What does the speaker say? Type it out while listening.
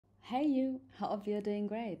Hey you, hope you're doing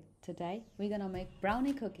great. Today we're gonna make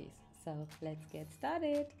brownie cookies, so let's get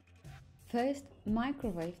started. First,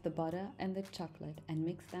 microwave the butter and the chocolate and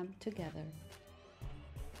mix them together.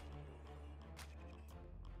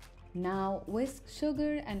 Now whisk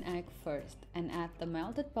sugar and egg first and add the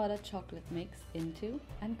melted butter chocolate mix into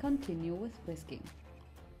and continue with whisking.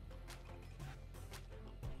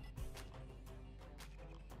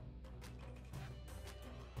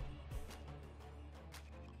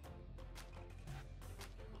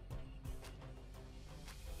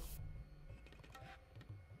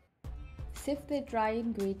 Sift the dry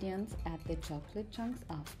ingredients, add the chocolate chunks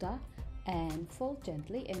after, and fold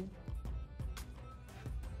gently in.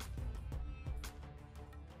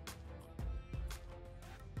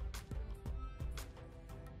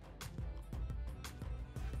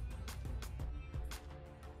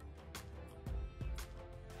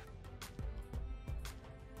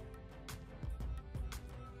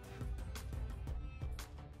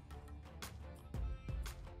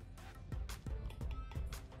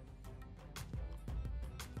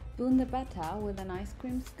 Spoon the batter with an ice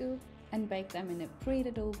cream scoop and bake them in a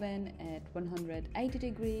preheated oven at 180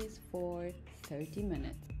 degrees for 30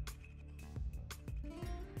 minutes.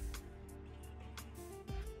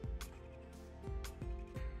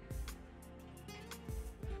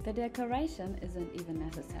 The decoration isn't even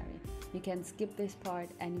necessary. You can skip this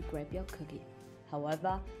part and grab your cookie.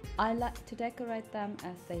 However, I like to decorate them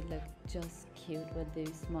as they look just cute with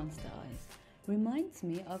these monster eyes. Reminds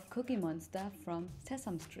me of Cookie Monster from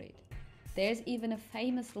Sesame Street. There's even a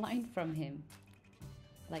famous line from him.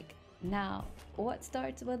 Like, now, what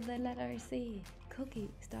starts with the letter C?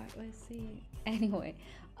 Cookie start with C. Anyway,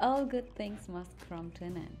 all good things must come to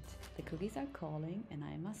an end. The cookies are calling and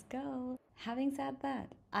I must go. Having said that,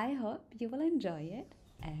 I hope you will enjoy it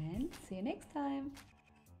and see you next time.